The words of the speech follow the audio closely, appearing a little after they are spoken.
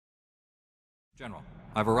General,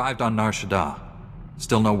 I've arrived on Nar Shaddaa.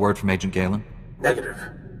 Still no word from Agent Galen? Negative.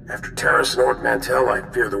 After Terrace and Ord Mantell, I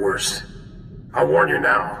fear the worst. I'll warn you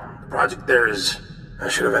now. The project there is... I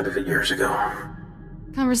should have ended it years ago.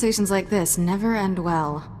 Conversations like this never end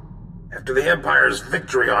well. After the Empire's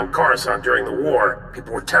victory on Coruscant during the war,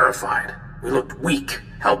 people were terrified. We looked weak,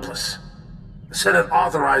 helpless. The Senate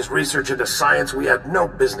authorized research into science we had no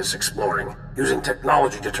business exploring, using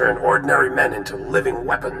technology to turn ordinary men into living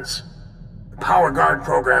weapons. The Power Guard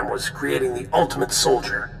program was creating the ultimate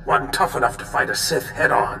soldier, one tough enough to fight a Sith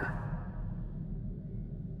head-on.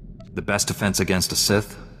 The best defense against a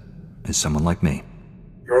Sith is someone like me.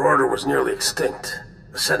 Your order was nearly extinct.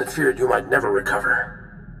 The Senate feared you might never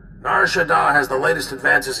recover. Nar Shaddaa has the latest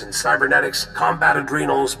advances in cybernetics, combat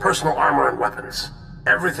adrenals, personal armor, and weapons.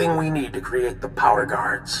 Everything we need to create the Power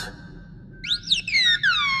Guards.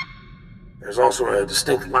 There's also a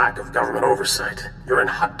distinct lack of government oversight. You're in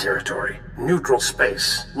Hutt territory, neutral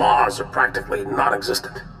space. Laws are practically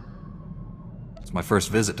non-existent. It's my first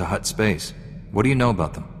visit to Hutt space. What do you know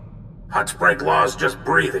about them? Hutts break laws just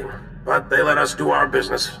breathing, but they let us do our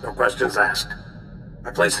business, no questions asked. I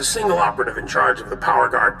placed a single operative in charge of the Power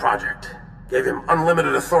Guard project. Gave him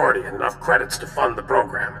unlimited authority and enough credits to fund the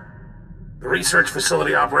program. The research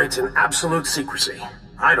facility operates in absolute secrecy.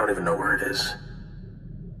 I don't even know where it is.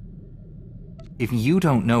 If you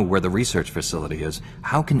don't know where the research facility is,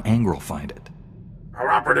 how can Angrel find it? Our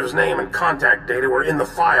operative's name and contact data were in the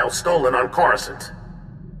file stolen on Coruscant.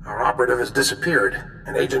 Our operative has disappeared,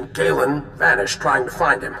 and Agent Galen vanished trying to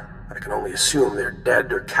find him. I can only assume they're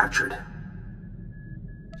dead or captured.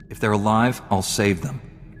 If they're alive, I'll save them.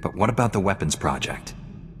 But what about the weapons project?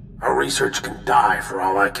 Our research can die for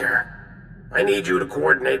all I care. I need you to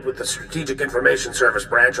coordinate with the Strategic Information Service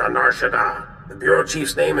branch on Nar Shaddaa. The Bureau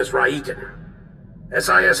Chief's name is Raiken.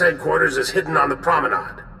 SIS headquarters is hidden on the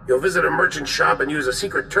promenade. You'll visit a merchant shop and use a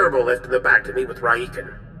secret turbo lift in the back to meet with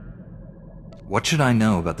Raiken. What should I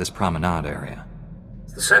know about this promenade area?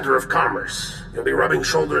 It's the center of commerce. You'll be rubbing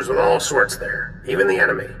shoulders with all sorts there, even the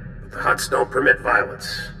enemy. But the Hutts don't permit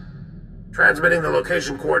violence. Transmitting the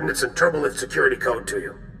location coordinates and turbolift security code to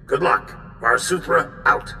you. Good luck. SWTOR,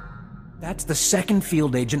 out. That's the second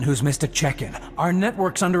field agent who's missed a check-in. Our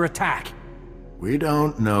network's under attack. We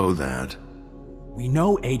don't know that. We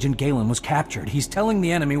know Agent Galen was captured. He's telling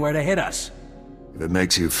the enemy where to hit us. If it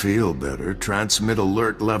makes you feel better, transmit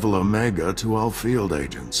alert level Omega to all field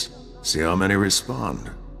agents. See how many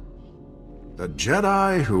respond. The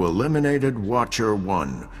Jedi who eliminated Watcher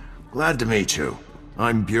 1. Glad to meet you.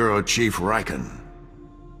 I'm Bureau Chief Raiken.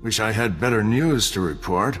 Wish I had better news to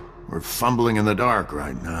report. We're fumbling in the dark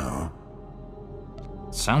right now.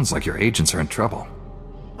 Sounds like your agents are in trouble.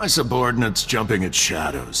 My subordinates jumping at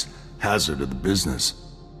shadows. Hazard of the business.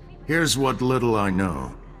 Here's what little I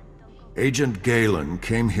know. Agent Galen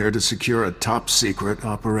came here to secure a top-secret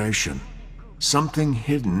operation. Something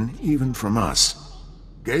hidden even from us.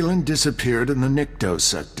 Galen disappeared in the Nikto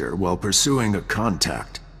sector while pursuing a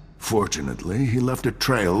contact. Fortunately, he left a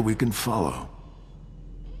trail we can follow.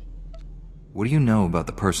 What do you know about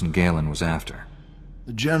the person Galen was after?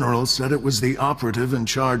 The General said it was the operative in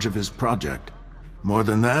charge of his project. More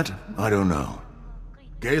than that, I don't know.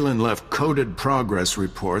 Galen left coded progress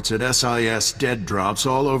reports at SIS dead drops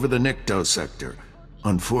all over the Nikto sector.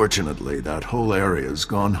 Unfortunately, that whole area's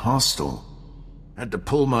gone hostile. Had to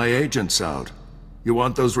pull my agents out. You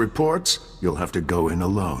want those reports? You'll have to go in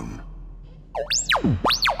alone.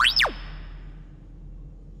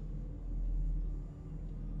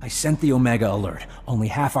 I sent the Omega alert. Only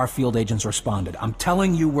half our field agents responded. I'm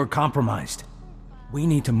telling you we're compromised. We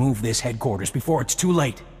need to move this headquarters before it's too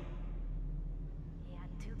late.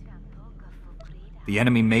 The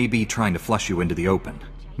enemy may be trying to flush you into the open,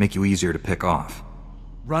 make you easier to pick off.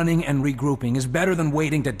 Running and regrouping is better than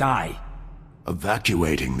waiting to die.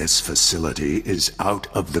 Evacuating this facility is out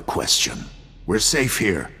of the question. We're safe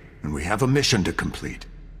here, and we have a mission to complete.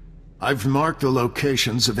 I've marked the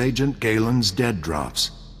locations of Agent Galen's dead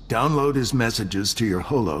drops. Download his messages to your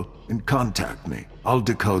holo and contact me. I'll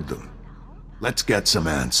decode them. Let's get some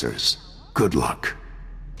answers. Good luck.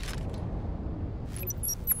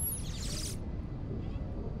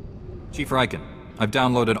 Chief Raiken, I've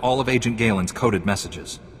downloaded all of Agent Galen's coded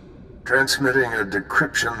messages. Transmitting a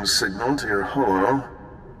decryption signal to your holo.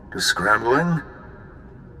 Descrambling?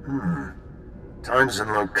 Times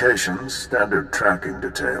and locations, standard tracking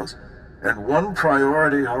details. And one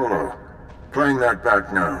priority holo. Playing that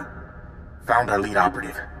back now. Found our lead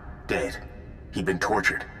operative. Dead. He'd been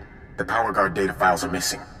tortured. The Power Guard data files are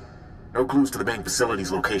missing. No clues to the main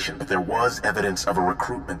facility's location, but there was evidence of a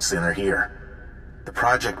recruitment center here. The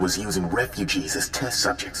project was using refugees as test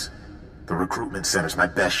subjects. The recruitment center's my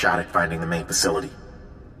best shot at finding the main facility.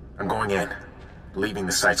 I'm going in, leaving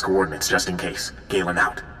the site's coordinates just in case. Galen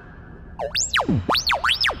out.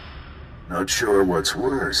 Not sure what's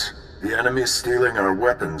worse. The enemy stealing our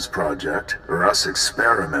weapons project, or us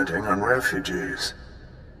experimenting on refugees.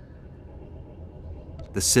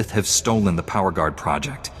 The Sith have stolen the Power Guard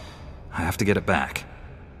project. I have to get it back.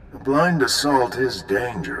 A blind assault is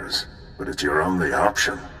dangerous, but it's your only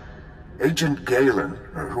option. Agent Galen,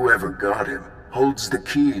 or whoever got him, holds the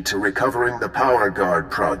key to recovering the Power Guard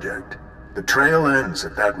project. The trail ends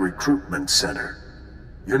at that recruitment center.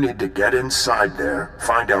 You need to get inside there,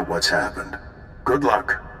 find out what's happened. Good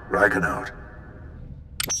luck. Riken out.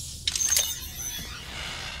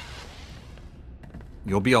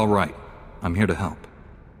 You'll be all right. I'm here to help.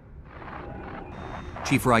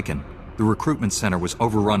 Chief Riken, the recruitment center was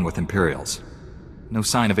overrun with Imperials. No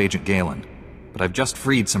sign of Agent Galen, but I've just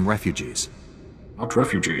freed some refugees. Not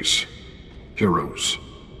refugees. Heroes.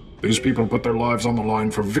 These people put their lives on the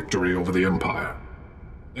line for victory over the Empire.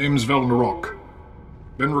 Name's Vel Narok.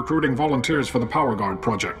 Been recruiting volunteers for the Power Guard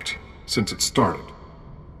project since it started.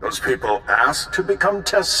 Those people asked to become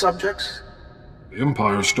test subjects? The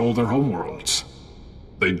Empire stole their homeworlds.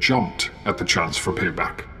 They jumped at the chance for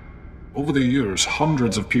payback. Over the years,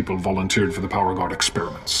 hundreds of people volunteered for the Power Guard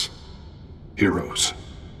experiments. Heroes.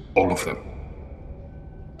 All of them.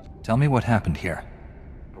 Tell me what happened here.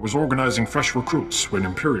 I was organizing fresh recruits when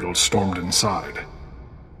Imperials stormed inside.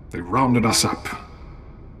 They rounded us up.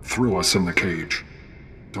 Threw us in the cage.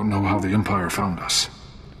 Don't know how the Empire found us.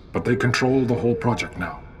 But they control the whole project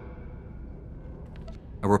now.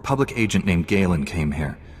 A Republic agent named Galen came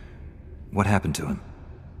here. What happened to him?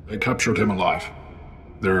 They captured him alive.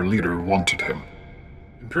 Their leader wanted him.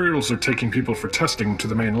 Imperials are taking people for testing to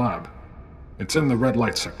the main lab. It's in the red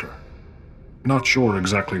light sector. Not sure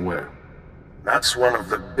exactly where. That's one of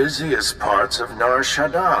the busiest parts of Nar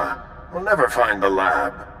Shaddaa. We'll never find the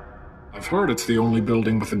lab. I've heard it's the only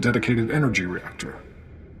building with a dedicated energy reactor.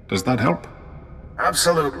 Does that help?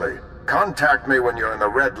 Absolutely. Contact me when you're in the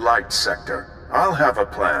red light sector. I'll have a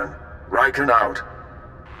plan. Riken out.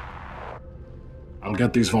 I'll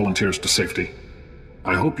get these volunteers to safety.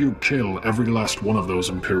 I hope you kill every last one of those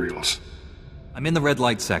Imperials. I'm in the red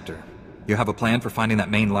light sector. You have a plan for finding that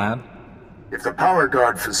main lab? If the Power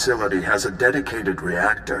Guard facility has a dedicated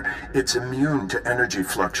reactor, it's immune to energy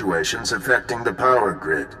fluctuations affecting the power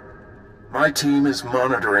grid. My team is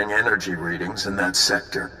monitoring energy readings in that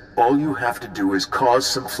sector. All you have to do is cause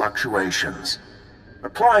some fluctuations.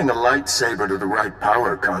 Applying a lightsaber to the right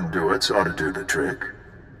power conduits ought to do the trick.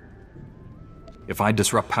 If I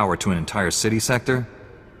disrupt power to an entire city sector,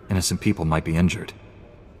 innocent people might be injured.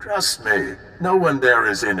 Trust me, no one there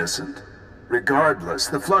is innocent. Regardless,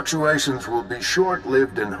 the fluctuations will be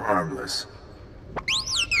short-lived and harmless.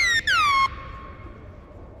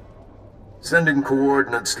 Sending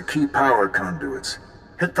coordinates to key power conduits.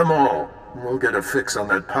 Hit them all, and we'll get a fix on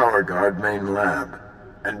that Power Guard main lab.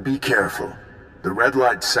 And be careful. The red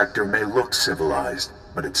light sector may look civilized,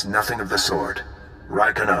 but it's nothing of the sort.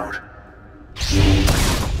 Riken out.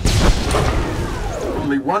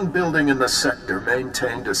 Only one building in the sector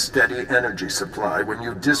maintained a steady energy supply when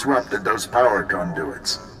you disrupted those power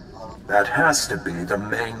conduits. That has to be the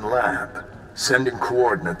main lab. Sending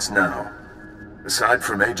coordinates now. Aside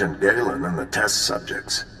from Agent Galen and the test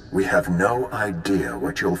subjects, we have no idea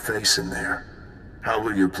what you'll face in there. How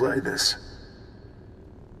will you play this?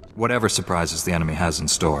 Whatever surprises the enemy has in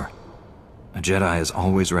store. A Jedi is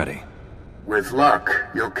always ready. With luck,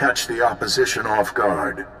 you'll catch the opposition off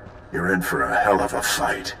guard. You're in for a hell of a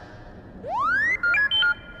fight.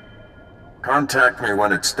 Contact me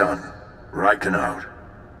when it's done. Riken out.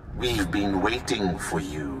 We've been waiting for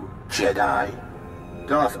you, Jedi.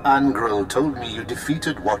 Darth Angral told me you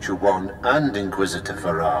defeated Watcher 1 and Inquisitor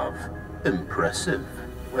Farav. Impressive.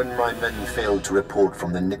 When my men failed to report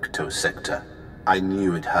from the Nikto sector, I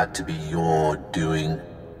knew it had to be your doing.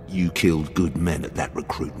 You killed good men at that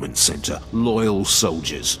recruitment center. Loyal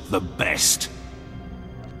soldiers. The best.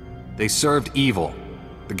 They served evil.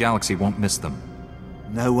 The galaxy won't miss them.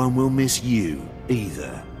 No one will miss you,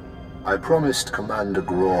 either. I promised Commander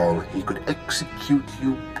Grawl he could execute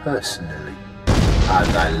you personally.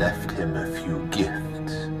 And I left him a few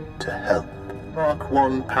gifts to help. Mark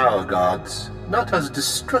 1 power guards, not as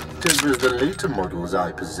destructive as the later models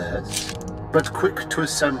I possess, but quick to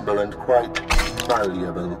assemble and quite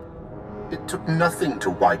malleable. It took nothing to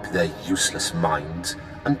wipe their useless minds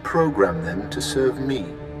and program them to serve me.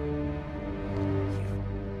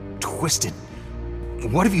 Twisted.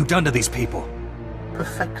 What have you done to these people?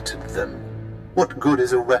 Perfected them. What good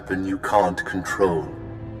is a weapon you can't control?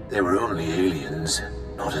 They were only aliens.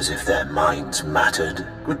 Not as if their minds mattered.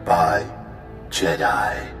 Goodbye,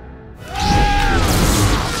 Jedi.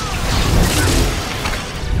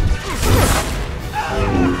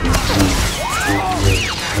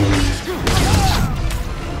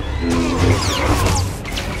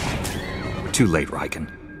 'Too late, Riken.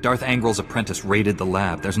 Darth Angrel's apprentice raided the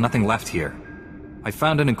lab. There's nothing left here. I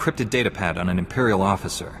found an encrypted datapad on an Imperial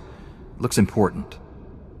officer. Looks important.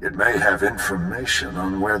 It may have information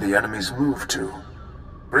on where the enemies moved to.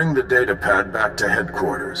 Bring the datapad back to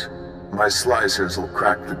headquarters. My slicers will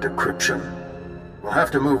crack the decryption. We'll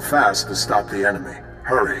have to move fast to stop the enemy.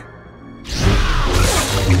 Hurry.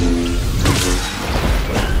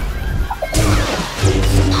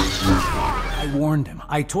 I warned him.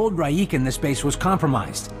 I told Raiken this base was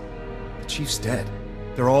compromised. The Chief's dead.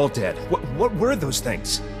 They're all dead. What were those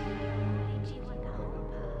things?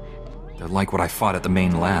 They're like what I fought at the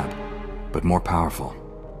main lab, but more powerful.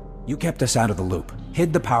 You kept us out of the loop,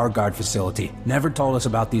 hid the power guard facility, never told us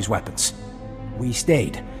about these weapons. We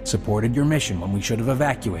stayed, supported your mission when we should have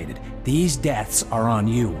evacuated. These deaths are on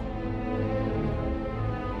you.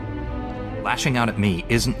 Lashing out at me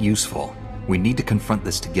isn't useful. We need to confront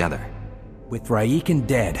this together. With Raiken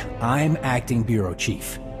dead, I'm acting bureau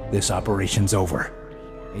chief. This operation's over.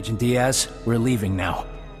 Agent Diaz, we're leaving now.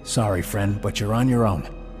 Sorry, friend, but you're on your own.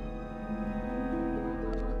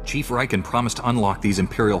 Chief Riken promised to unlock these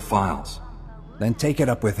Imperial files. Then take it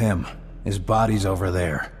up with him. His body's over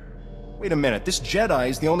there. Wait a minute, this Jedi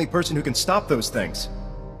is the only person who can stop those things.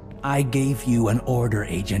 I gave you an order,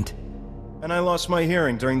 Agent. And I lost my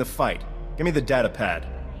hearing during the fight. Give me the datapad.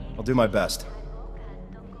 I'll do my best.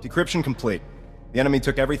 Decryption complete. The enemy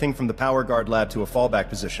took everything from the power guard lab to a fallback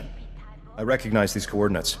position. I recognize these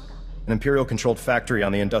coordinates. An Imperial-controlled factory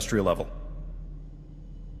on the industrial level.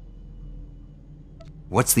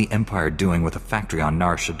 What's the Empire doing with a factory on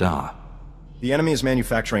Nar Shaddaa? The enemy is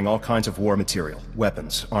manufacturing all kinds of war material.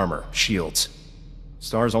 Weapons, armor, shields.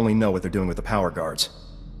 STARS only know what they're doing with the power guards.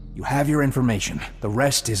 You have your information. The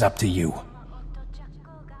rest is up to you.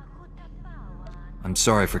 I'm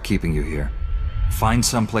sorry for keeping you here. Find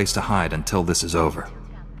some place to hide until this is over.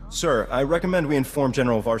 Sir, I recommend we inform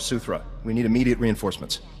General Varsuthra. We need immediate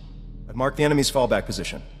reinforcements. I've marked the enemy's fallback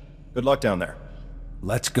position. Good luck down there.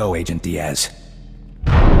 Let's go, Agent Diaz.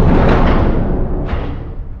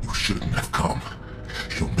 You shouldn't have come.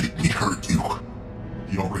 He'll make me hurt you.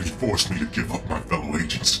 He already forced me to give up my fellow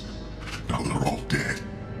agents. Now they're all dead.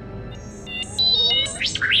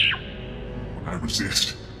 When I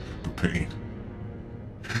resist the pain,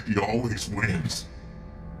 he always wins.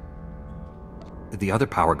 The other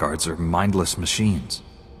power guards are mindless machines.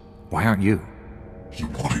 Why aren't you? He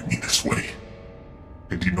wanted me this way.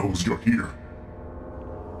 And he knows you're here.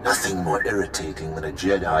 Nothing more irritating than a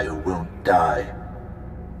Jedi who won't die.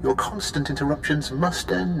 Your constant interruptions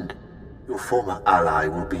must end. Your former ally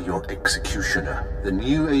will be your executioner. The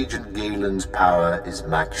new Agent Galen's power is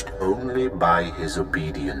matched only by his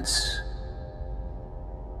obedience.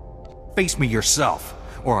 Face me yourself,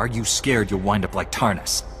 or are you scared you'll wind up like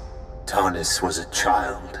Tarnus? Tarnus was a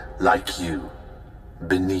child, like you,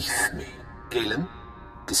 beneath me. Galen,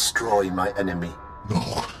 destroy my enemy.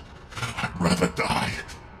 No, I'd rather die.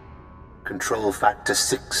 Control Factor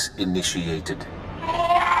 6 initiated.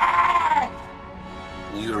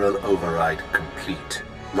 Neural override complete.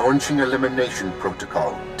 Launching elimination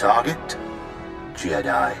protocol. Target?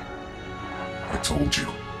 Jedi. I told you,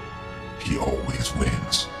 he always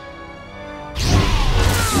wins.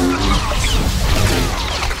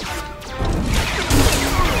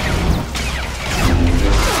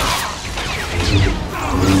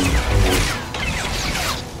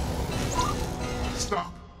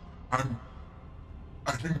 Stop! I'm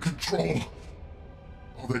in control.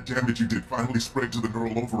 All that damage you did finally spread to the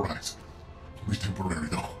neural overrides. Only temporary,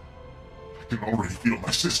 though. I can already feel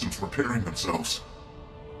my systems repairing themselves.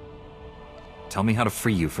 Tell me how to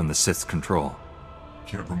free you from the Sith's control.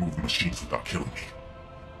 Can't remove the machines without killing me.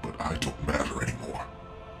 But I don't matter anymore.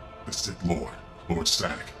 The Sith Lord, Lord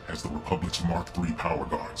Sadek, has the Republic's Mark III power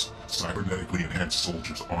guards, cybernetically enhanced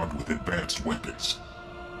soldiers armed with advanced weapons.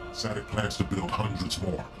 Sadek plans to build hundreds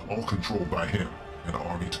more, all controlled by him, an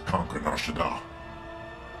army to conquer Nar Shaddaa.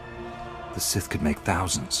 The Sith could make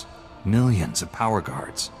thousands, millions of power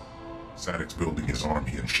guards. Sadek's building his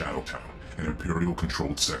army in Shadowtown, an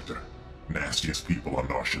Imperial-controlled sector. Nastiest people on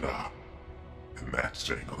Nar Shaddaa. And that's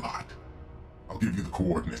saying a lot. I'll give you the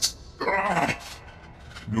coordinates. Ah!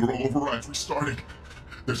 Neural overrides restarting.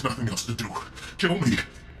 There's nothing else to do. Kill me.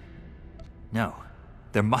 No.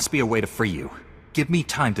 There must be a way to free you. Give me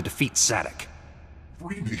time to defeat Sadek.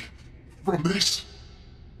 Free me from this.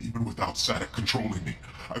 Even without Sadek controlling me,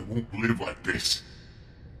 I won't live like this.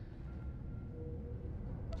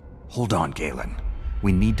 Hold on, Galen.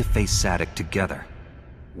 We need to face Sadek together.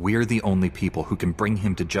 We're the only people who can bring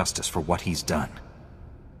him to justice for what he's done.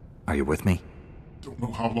 Are you with me? Don't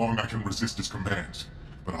know how long I can resist his commands,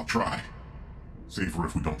 but I'll try. Safer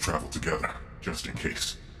if we don't travel together, just in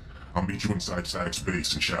case. I'll meet you inside Sadek's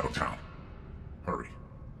base in Shadowtown. Hurry.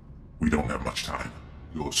 We don't have much time.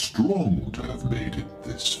 You're strong to have made it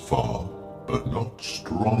this far, but not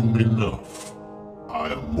strong enough.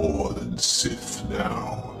 I am more than Sith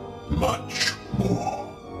now. Much more.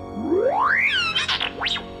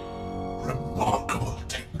 Remarkable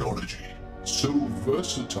technology. So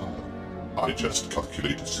versatile. I just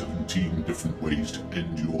calculated 17 different ways to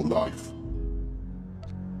end your life.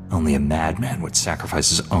 Only a madman would sacrifice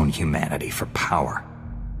his own humanity for power.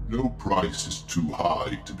 No price is too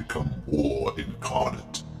high to become war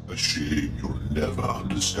incarnate. A shame you'll never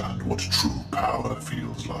understand what true power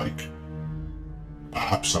feels like.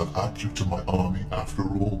 Perhaps I'll add you to my army after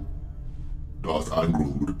all. Darth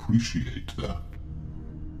Angral would appreciate that.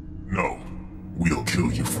 No, we'll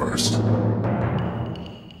kill you first.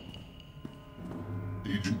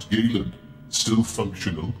 Agent Galen, still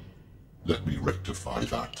functional. Let me rectify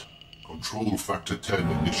that. Control Factor 10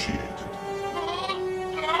 initiated.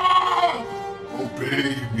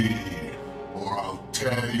 Obey me, or I'll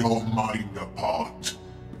tear your mind apart.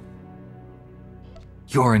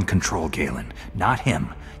 You're in control, Galen, not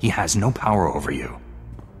him. He has no power over you.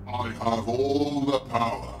 I have all the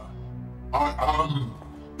power. I am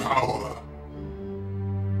power.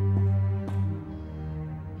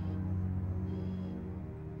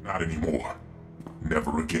 Not anymore.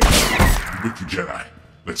 Never again. With you, Jedi.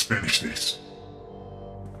 Let's finish this.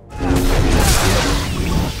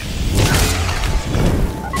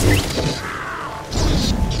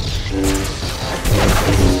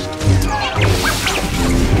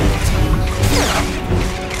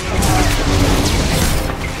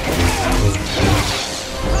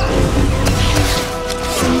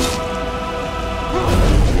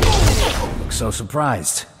 Look so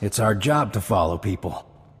surprised. It's our job to follow people.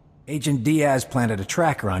 Agent Diaz planted a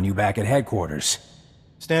tracker on you back at headquarters.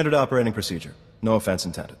 Standard operating procedure. No offense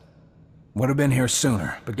intended. Would have been here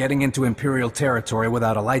sooner, but getting into Imperial territory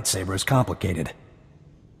without a lightsaber is complicated.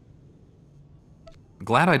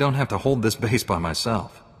 Glad I don't have to hold this base by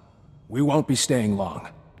myself. We won't be staying long.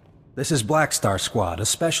 This is Black Star Squad, a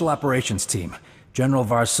special operations team. General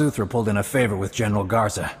Varsuthra pulled in a favor with General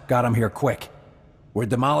Garza. Got him here quick. We're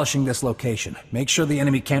demolishing this location. Make sure the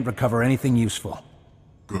enemy can't recover anything useful.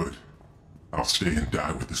 Good. I'll stay and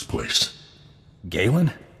die with this place.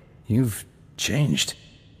 Galen? You've changed.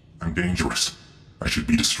 I'm dangerous. I should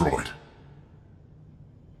be destroyed.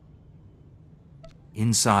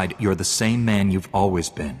 Inside, you're the same man you've always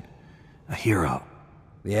been. A hero.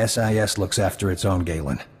 The SIS looks after its own,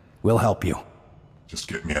 Galen. We'll help you. Just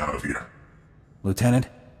get me out of here. Lieutenant,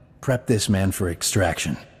 prep this man for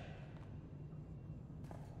extraction.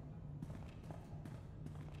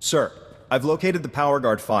 Sir, I've located the Power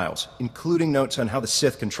Guard files, including notes on how the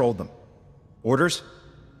Sith controlled them. Orders?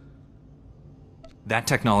 That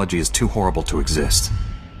technology is too horrible to exist.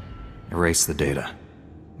 Erase the data.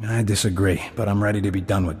 I disagree, but I'm ready to be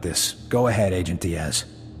done with this. Go ahead, Agent Diaz.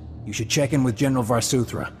 You should check in with General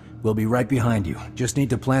Varsuthra. We'll be right behind you. Just need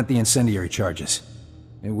to plant the incendiary charges.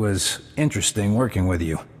 It was interesting working with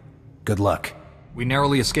you. Good luck. We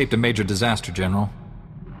narrowly escaped a major disaster, General.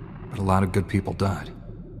 But a lot of good people died.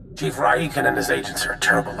 Chief Raiken and his agents are a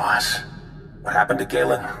terrible loss. What happened to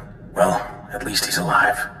Galen? Well, at least he's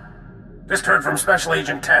alive. Just heard from Special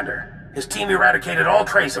Agent Tander. His team eradicated all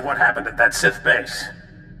trace of what happened at that Sith base.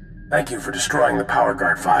 Thank you for destroying the Power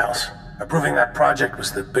Guard files. Approving that project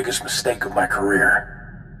was the biggest mistake of my career.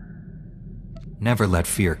 Never let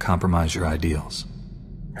fear compromise your ideals.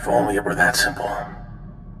 If only it were that simple.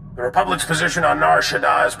 The Republic's position on Nar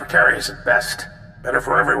Shaddaa is precarious at best. Better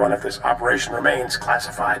for everyone if this operation remains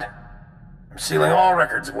classified. I'm sealing all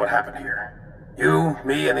records of what happened here. You,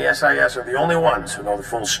 me, and the SIS are the only ones who know the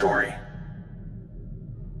full story.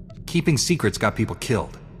 Keeping secrets got people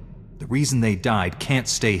killed. The reason they died can't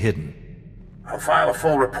stay hidden. I'll file a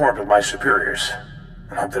full report with my superiors,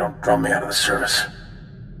 and hope they don't drum me out of the service.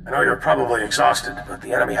 I know you're probably exhausted, but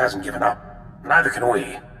the enemy hasn't given up. Neither can we.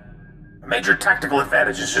 A major tactical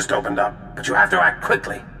advantage has just opened up, but you have to act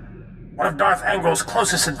quickly. One of Darth Angral's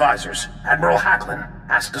closest advisors, Admiral Hacklin,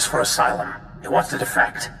 asked us for asylum. He wants to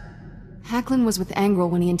defect. Hacklin was with Angral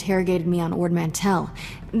when he interrogated me on Ord Mantell.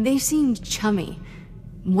 They seemed chummy.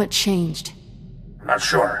 What changed? I'm not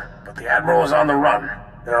sure, but the Admiral is on the run.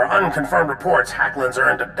 There are unconfirmed reports Hacklin's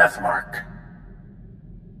earned a death mark.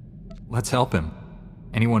 Let's help him.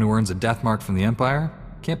 Anyone who earns a death mark from the Empire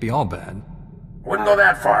can't be all bad. Wouldn't go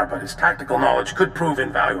that far, but his tactical knowledge could prove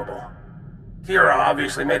invaluable. Kira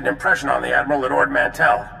obviously made an impression on the Admiral at Ord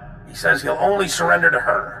Mantell. He says he'll only surrender to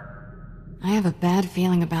her. I have a bad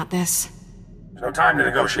feeling about this. There's no time to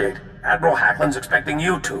negotiate. Admiral Hackland's expecting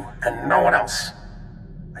you two, and no one else.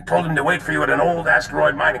 I told him to wait for you at an old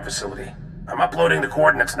asteroid mining facility. I'm uploading the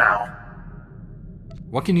coordinates now.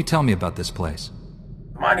 What can you tell me about this place?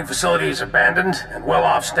 The mining facility is abandoned and well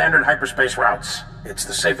off standard hyperspace routes. It's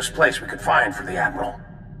the safest place we could find for the Admiral.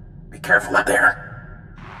 Be careful out there.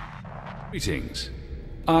 Greetings.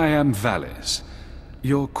 I am Valis.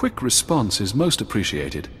 Your quick response is most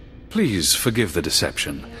appreciated. Please forgive the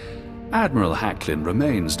deception. Admiral Hacklin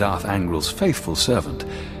remains Darth Angrel's faithful servant.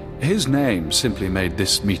 His name simply made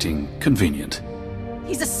this meeting convenient.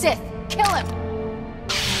 He's a Sith! Kill him!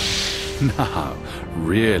 Now,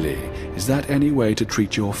 really, is that any way to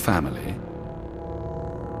treat your family?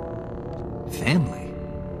 Family?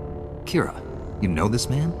 Kira, you know this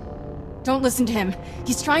man? Don't listen to him.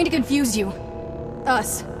 He's trying to confuse you.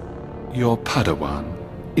 Us. Your Padawan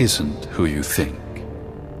isn't who you think.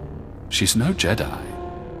 She's no Jedi.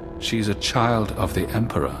 She's a child of the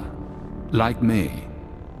Emperor, like me.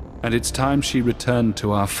 And it's time she returned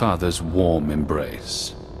to our father's warm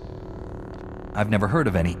embrace. I've never heard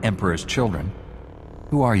of any Emperor's children.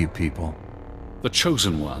 Who are you people? The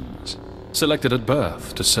Chosen Ones, selected at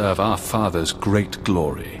birth to serve our father's great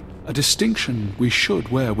glory. A distinction we should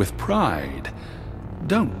wear with pride.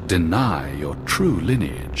 Don't deny your true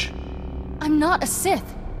lineage. I'm not a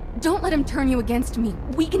Sith. Don't let him turn you against me.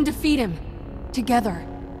 We can defeat him. Together.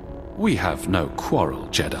 We have no quarrel,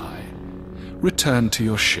 Jedi. Return to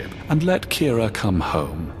your ship and let Kira come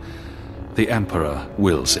home. The Emperor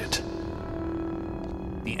wills it.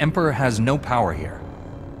 The Emperor has no power here.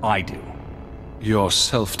 I do. Your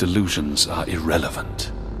self-delusions are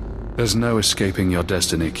irrelevant. There's no escaping your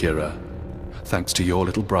destiny, Kira. Thanks to your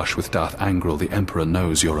little brush with Darth Angrel, the Emperor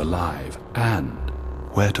knows you're alive, and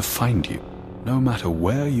where to find you. No matter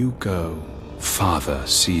where you go, Father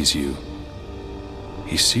sees you.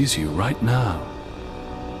 He sees you right now.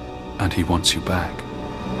 And he wants you back.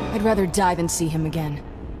 I'd rather die than see him again.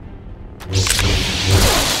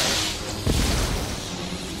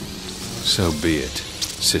 So be it,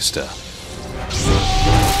 sister.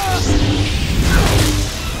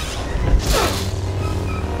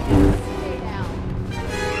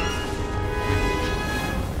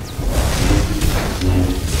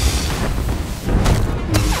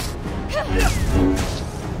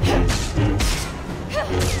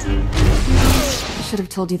 I should have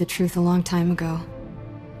told you the truth a long time ago.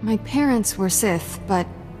 My parents were Sith, but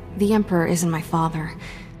the Emperor isn't my father.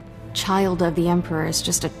 Child of the Emperor is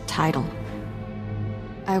just a title.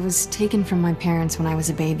 I was taken from my parents when I was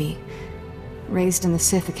a baby. Raised in the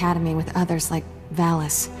Sith Academy with others like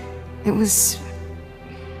Valis. It was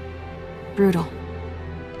brutal.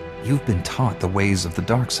 You've been taught the ways of the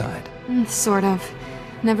dark side. Sort of.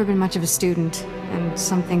 Never been much of a student, and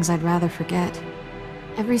some things I'd rather forget.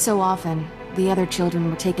 Every so often, the other children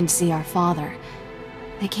were taken to see our father.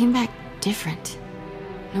 They came back different.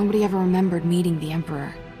 Nobody ever remembered meeting the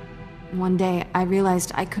Emperor. One day, I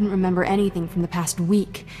realized I couldn't remember anything from the past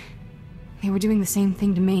week. They were doing the same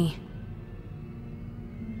thing to me.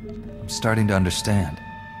 I'm starting to understand.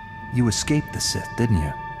 You escaped the Sith, didn't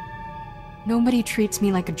you? Nobody treats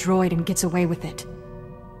me like a droid and gets away with it.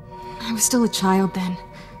 I was still a child then.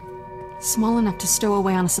 Small enough to stow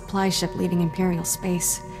away on a supply ship leaving Imperial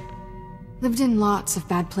space. Lived in lots of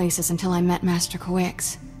bad places until I met Master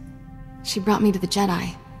Kawix. She brought me to the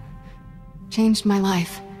Jedi. Changed my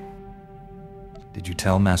life. Did you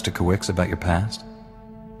tell Master Kawix about your past?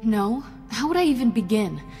 No. How would I even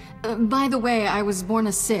begin? By the way, I was born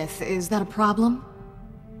a Sith. Is that a problem?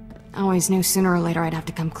 I always knew sooner or later I'd have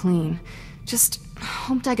to come clean. Just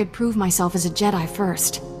hoped I could prove myself as a Jedi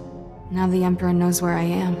first. Now the Emperor knows where I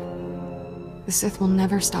am. The Sith will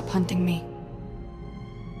never stop hunting me.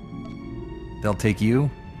 They'll take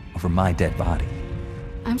you over my dead body.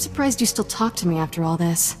 I'm surprised you still talk to me after all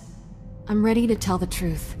this. I'm ready to tell the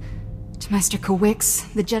truth. To Master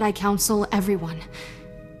Kawix, the Jedi Council, everyone.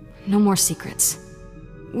 No more secrets.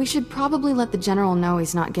 We should probably let the General know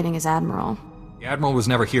he's not getting his Admiral. The Admiral was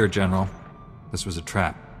never here, General. This was a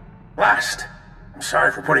trap. Last. I'm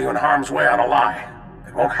sorry for putting you in harm's way on a lie.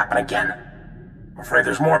 It won't happen again. I'm afraid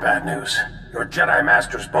there's more bad news. Your Jedi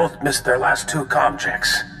Masters both missed their last 2 comm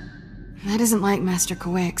checks. That isn't like Master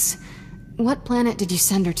Kawix. What planet did you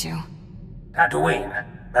send her to? Tatooine.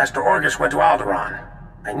 Master Orgus went to Alderaan.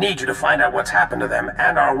 I need you to find out what's happened to them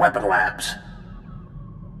and our weapon labs.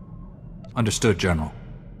 Understood, General.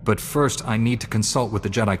 But first, I need to consult with the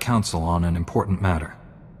Jedi Council on an important matter.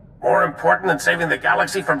 More important than saving the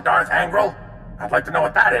galaxy from Darth Angral? I'd like to know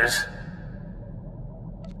what that is.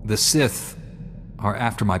 The Sith are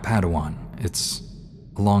after my Padawan. It's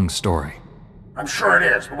a long story. I'm sure it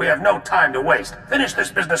is, but we have no time to waste. Finish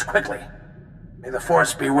this business quickly. May the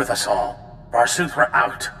Force be with us all. VarSuthra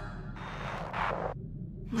out.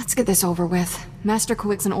 Let's get this over with. Master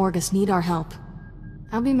Kawix and Orgus need our help.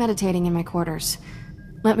 I'll be meditating in my quarters.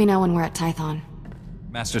 Let me know when we're at Tython.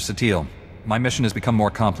 Master Satele, my mission has become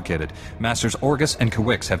more complicated. Masters Orgus and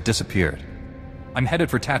Kawix have disappeared. I'm headed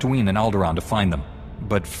for Tatooine and Alderaan to find them.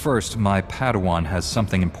 But first, my Padawan has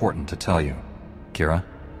something important to tell you. Kira?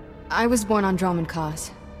 I was born on Dromund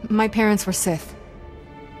Kaas. My parents were Sith.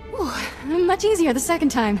 Ooh, much easier the second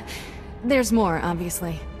time. There's more,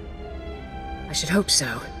 obviously. I should hope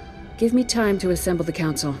so. Give me time to assemble the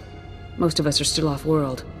council. Most of us are still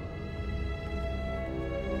off-world.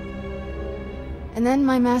 And then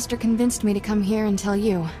my master convinced me to come here and tell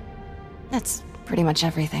you. That's pretty much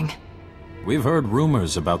everything. We've heard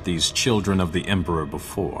rumors about these children of the Emperor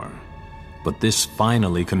before, but this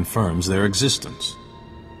finally confirms their existence.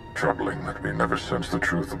 Troubling that we never sensed the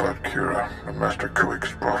truth about Kira when Master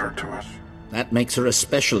Kawix brought her to us. That makes her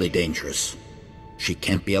especially dangerous. She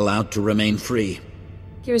can't be allowed to remain free.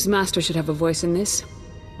 Kira's master should have a voice in this.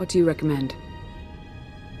 What do you recommend?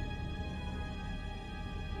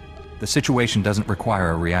 The situation doesn't require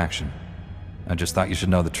a reaction. I just thought you should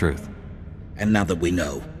know the truth. And now that we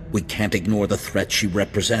know, we can't ignore the threat she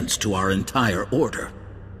represents to our entire order.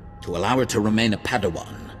 To allow her to remain a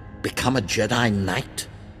Padawan, become a Jedi Knight?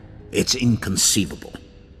 It's inconceivable.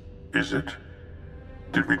 Is it?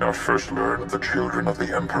 Did we not first learn of the children of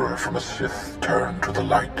the Emperor from a Sith turned to the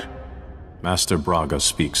light? Master Braga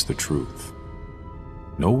speaks the truth.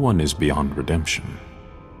 No one is beyond redemption.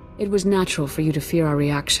 It was natural for you to fear our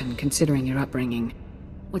reaction, considering your upbringing.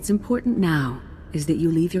 What's important now is that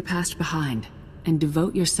you leave your past behind and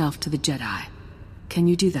devote yourself to the Jedi. Can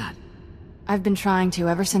you do that? I've been trying to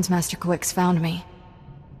ever since Master Kawix found me.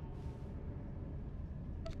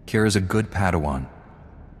 Kira's a good Padawan.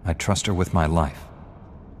 I trust her with my life.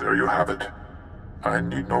 There you have it. I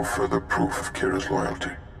need no further proof of Kira's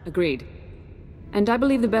loyalty. Agreed. And I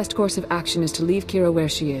believe the best course of action is to leave Kira where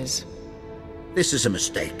she is. This is a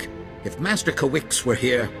mistake. If Master Kawix were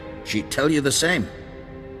here, she'd tell you the same.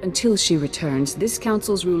 Until she returns, this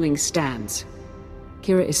council's ruling stands.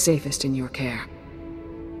 Kira is safest in your care.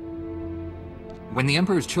 When the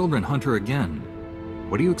Emperor's children hunt her again,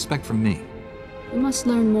 what do you expect from me? You must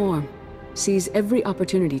learn more. Seize every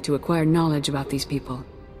opportunity to acquire knowledge about these people.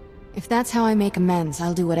 If that's how I make amends,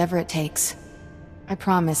 I'll do whatever it takes. I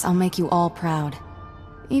promise I'll make you all proud.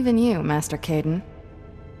 Even you, Master Caden.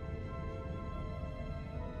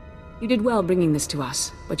 You did well bringing this to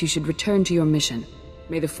us, but you should return to your mission.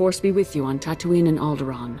 May the Force be with you on Tatooine and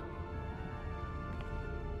Alderaan.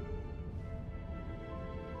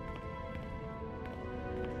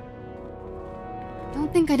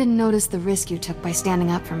 Don't think I didn't notice the risk you took by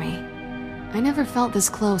standing up for me. I never felt this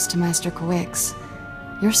close to Master Kawix.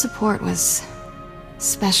 Your support was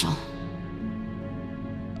special.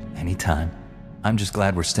 Anytime. I'm just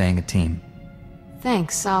glad we're staying a team.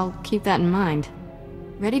 Thanks, I'll keep that in mind.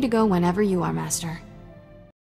 Ready to go whenever you are, Master.